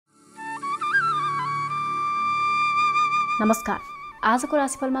नमस्कार। आजको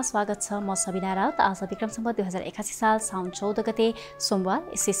राशिफलमा स्वागत छ। म सबिना राउत। आज विक्रम सम्वत 2081 साल साउन 14 गते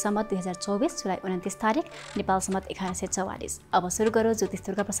सोमबार, ईसा सम्वत 2024 जुलाई 29 तारिक, नेपाल सम्वत 1144। अब सुरु गरौँ ज्योतिष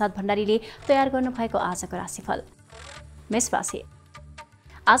दुर्गा प्रसाद भण्डारीले तयार गर्नुभएको आजको राशिफल। मेष राशि।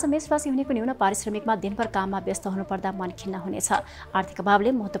 आज मेष राशि हुनेको न्यून पारिश्रमिकमा दिनभर काममा व्यस्त हुनुपर्दा मन खिन्न हुनेछ। आर्थिक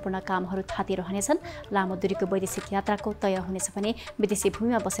अभावले महत्त्वपूर्ण कामहरू थाती रहनेछन्। लामो दूरीको वैदेशिक यात्राको तय हुनेछ भने विदेशी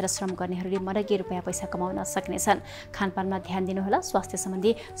भूमिमा बसेर श्रम गर्नेहरूले मनग्गे रुपियाँ पैसा कमाउन सक्नेछन्। खानपानमा ध्यान दिनुहोला। स्वास्थ्य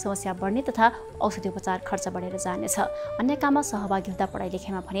सम्बन्धी समस्या बढ्ने तथा औषधि उपचार खर्च बढेर जानेछ। अन्य काममा सहभागी हुँदा पढाइ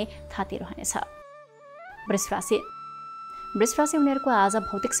लेखाइमा भने थाती रहनेछ। वृष राशि। वृष राशि हुनेहरूको आज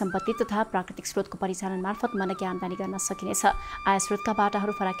भौतिक सम्पत्ति तथा प्राकृतिक स्रोतको परिचालन मार्फत मनग्गे आम्दानी गर्न सकिनेछ। आय स्रोतका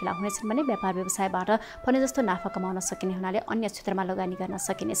बाटाहरू फराकिला हुनेछन् भने व्यापार व्यवसायबाट भने जस्तो नाफा कमाउन सकिने हुनाले अन्य क्षेत्रमा लगानी गर्न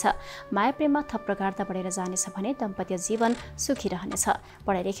सकिनेछ। माया प्रेममा थप प्रगाढता बढेर जानेछ भने दाम्पत्य जीवन सुखी रहनेछ।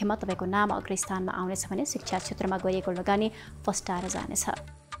 पढाइ लेखाइमा तपाईँको नाम अग्रस्थानमा आउनेछ भने शिक्षा क्षेत्रमा गरिएको लगानी फस्टाएर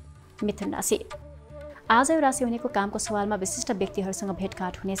जानेछ। मिथुन राशि। आज यो राशि हुनेको कामको सवालमा विशिष्ट व्यक्तिहरूसँग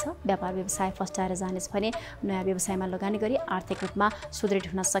भेटघाट हुनेछ। व्यापार व्यवसाय फस्टाएर जानेछ भने नयाँ व्यवसायमा लगानी गरी आर्थिक रूपमा सुदृढ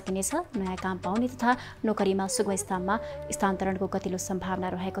हुन सकिनेछ। नयाँ काम पाउने तथा नोकरीमा शुभ स्थानमा स्थानान्तरणको गतिलो सम्भावना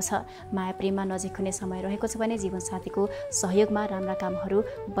रहेको छ। माया प्रेममा नजिक हुने समय रहेको छ भने जीवनसाथीको सहयोगमा राम्रा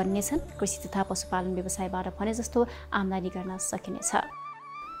कामहरू बन्नेछन्। कृषि तथा पशुपालन व्यवसायबाट भने जस्तो आम्दानी गर्न सकिनेछ।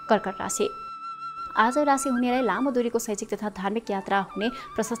 कर्कट राशि। आज राशि हुनेलाई लामो दूरीको शैक्षिक तथा धार्मिक यात्रा हुने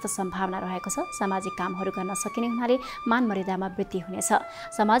प्रशस्त सम्भावना रहेको छ। सामाजिक कामहरू गर्न सकिने हुनाले मान मर्यादामा वृद्धि हुनेछ।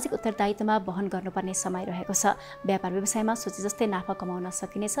 सामाजिक उत्तरदायित्वमा वहन गर्नुपर्ने समय रहेको छ। व्यापार व्यवसायमा सोचे जस्तै नाफा कमाउन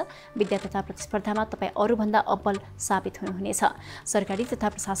सकिनेछ। विद्या तथा प्रतिस्पर्धामा तपाईँ अरूभन्दा अब्बल साबित हुनुहुनेछ। सरकारी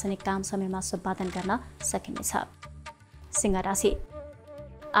तथा प्रशासनिक काम समयमा सम्पादन गर्न सकिनेछ। सिंह राशि।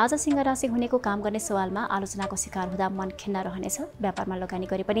 आज सिंह राशि हुनेको काम गर्ने सवालमा आलोचनाको शिकार हुँदा मन खिन्न रहनेछ। व्यापारमा लगानी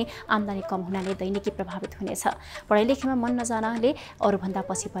गरे पनि आम्दानी कम हुनाले दैनिकी प्रभावित हुनेछ। पढाइ लेखाइमा मन नजानाले अरूभन्दा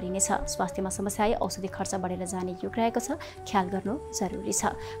पछि परिनेछ। स्वास्थ्यमा समस्या आए औषधि खर्च बढेर जाने योग रहेको छ। ख्याल गर्नु जरुरी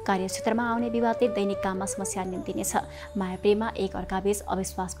छ। कार्यक्षेत्रमा आउने विवादले दैनिक काममा समस्या निम्तिनेछ। माया प्रेममा एक अर्काबीच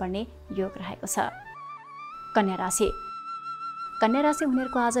अविश्वास बढ्ने योग रहेको छ। कन्या राशि। कन्या राशि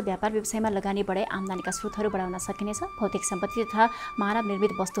हुनेहरूको आज व्यापार व्यवसायमा लगानी बढाई आम्दानीका स्रोतहरू बढाउन सकिनेछ। भौतिक सम्पत्ति तथा मानव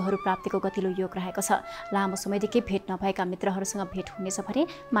निर्मित वस्तुहरू प्राप्तिको गतिलो योग रहेको छ। लामो समयदेखि भेट नभएका मित्रहरूसँग भेट हुनेछ भने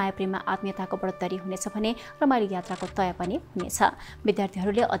माया प्रेममा आत्मीयताको बढोत्तरी हुनेछ भने रमाइलो यात्राको तय पनि हुनेछ।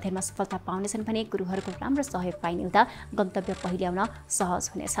 विद्यार्थीहरूले अध्ययनमा सफलता पाउनेछन् भने गुरुहरूको राम्रो सहयोग पाइने हुँदा गन्तव्य पहिल्याउन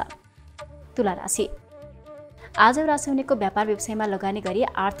सहज हुनेछ। तुला राशि। आज राशि हुनेको व्यापार व्यवसायमा लगानी गरी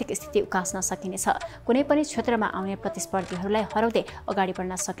आर्थिक स्थिति उकास्न सकिनेछ। कुनै पनि क्षेत्रमा आउने प्रतिस्पर्धीहरूलाई हराउँदै अगाडि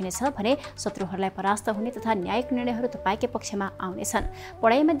बढ्न सकिनेछ भने शत्रुहरूलाई परास्त हुने तथा न्यायिक निर्णयहरू तपाईँकै पक्षमा आउनेछन्।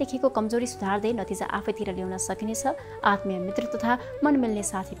 पढाइमा देखिएको कमजोरी सुधार्दै नतिजा आफैतिर ल्याउन सकिनेछ। आत्मीय मित्र तथा मन मिल्ने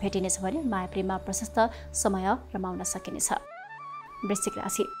साथी भेटिनेछ भने माया प्रेममा प्रशस्त समय रमाउन सकिनेछ। वृश्चिक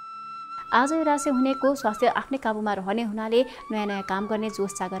राशि। आज यो राशि हुनेको स्वास्थ्य आफ्नै काबुमा रहने हुनाले नयाँ नयाँ काम गर्ने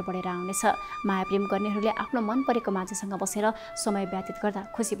जोस जागर बढेर आउनेछ। माया प्रेम गर्नेहरूले आफ्नो मन परेको मान्छेसँग बसेर समय व्यतीत गर्दा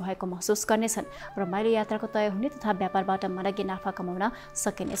खुसी भएको महसुस गर्नेछन्। रमाइलो यात्राको तय हुने तथा व्यापारबाट मनग्गे नाफा कमाउन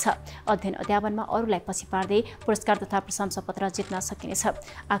सकिनेछ। अध्ययन अध्यापनमा अरूलाई पछि पार्दै पुरस्कार तथा प्रशंसापत्र जित्न सकिनेछ।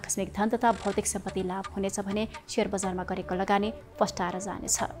 आकस्मिक धन तथा भौतिक सम्पत्ति लाभ हुनेछ भने शेयर बजारमा गरेको लगानी फस्टाएर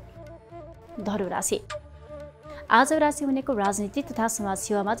जानेछ। धनु राशि। आज राशि हुनेको राजनीति तथा समाज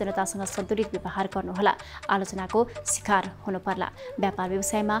सेवामा जनतासँग सन्तुलित व्यवहार गर्नुहोला। आलोचनाको शिकार हुनुपर्ला। व्यापार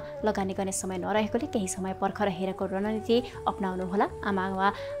व्यवसायमा लगानी गर्ने समय नरहेकोले केही समय पर्खर हेरेको रणनीति अपनाउनुहोला। आमा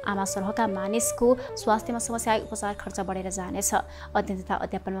वा आमा सरहका मानिसको स्वास्थ्यमा समस्या उपचार खर्च बढेर जानेछ। अध्ययन तथा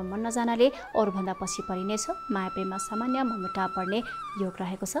अध्यापनमा मन नजानाले अरूभन्दा पछि परिनेछ। माया प्रेममा सामान्य मनमुटाव बढ्ने योग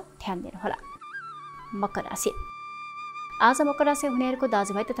रहेको छ। ध्यान दिनुहोला। मकर राशि। आज मकर राशि हुनेहरूको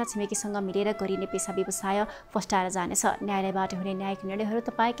दाजुभाइ तथा छिमेकीसँग मिलेर गरिने पेसा व्यवसाय फस्टाएर जानेछ। न्यायालयबाट हुने न्यायिक निर्णयहरू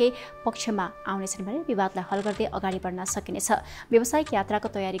तपाईँकै पक्षमा आउनेछन् भने विवादलाई हल गर्दै अगाडि बढ्न सकिनेछ। व्यावसायिक यात्राको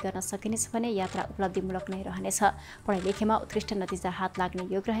तयारी गर्न सकिनेछ भने यात्रा उपलब्धिमूलक नै रहनेछ। पढाइ लेखाइमा उत्कृष्ट नतिजा हात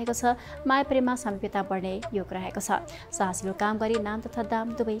लाग्ने योग रहेको छ। माया प्रेममा सामिप्यता बढ्ने योग रहेको छ। साहसिलो काम गरी नाम तथा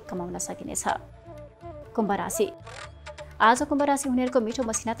दाम दुवै कमाउन सकिनेछ। कुम्भ राशि। आज कुम्भ राशि हुनेहरूको मिठो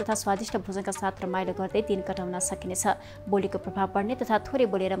मसिना तथा स्वादिष्ट भोजनका साथ रमाइलो गर्दै दिन कटाउन सकिनेछ। बोलीको प्रभाव बढ्ने तथा थोरै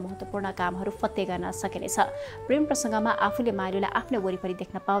बोलेर महत्त्वपूर्ण कामहरू फत्ते गर्न सकिनेछ। प्रेम प्रसङ्गमा आफूले मायालुलाई आफ्नो वरिपरि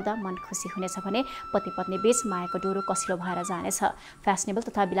देख्न पाउँदा मन खुसी हुनेछ भने पति पत्नी बीच मायाको डोरो कसिलो भएर जानेछ। फ्यासनेबल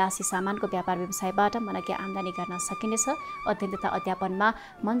तथा विलासी सामानको व्यापार व्यवसायबाट मनग्गे आम्दानी गर्न सकिनेछ। अध्ययन तथा अध्यापनमा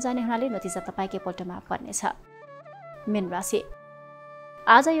मन जाने हुनाले नतिजा तपाईँकै पल्टमा पर्नेछ। मीन राशि।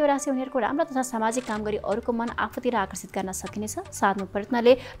 आज यो राशि हुनेहरूको राम्रो तथा सामाजिक काम गरी अरूको मन आफूतिर आकर्षित गर्न सकिनेछ। साधन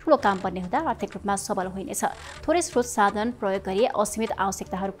प्रयत्नले ठूलो काम पर्ने हुँदा आर्थिक रूपमा सबल हुनेछ। थोरै स्रोत साधन प्रयोग गरी असीमित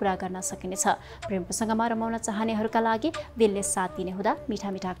आवश्यकताहरू पूरा गर्न सकिनेछ। प्रेम प्रसङ्गमा रमाउन चाहनेहरूका लागि दिलले साथ दिने हुँदा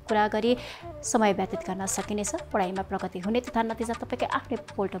मिठा मिठा कुरा गरी समय व्यतीत गर्न सकिनेछ। पढाइमा प्रगति हुने तथा नतिजा तपाईँकै आफ्नै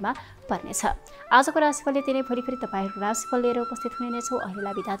पोल्टोमा पर्नेछ। आजको राशिफल यति नै। भोलि फेरि तपाईँहरूको राशिफल लिएर उपस्थित हुने नै छौँ।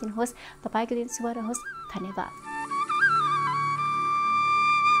 अहिलेलाई बिदा दिनुहोस्। तपाईँको दिन शुभ रहोस्। धन्यवाद।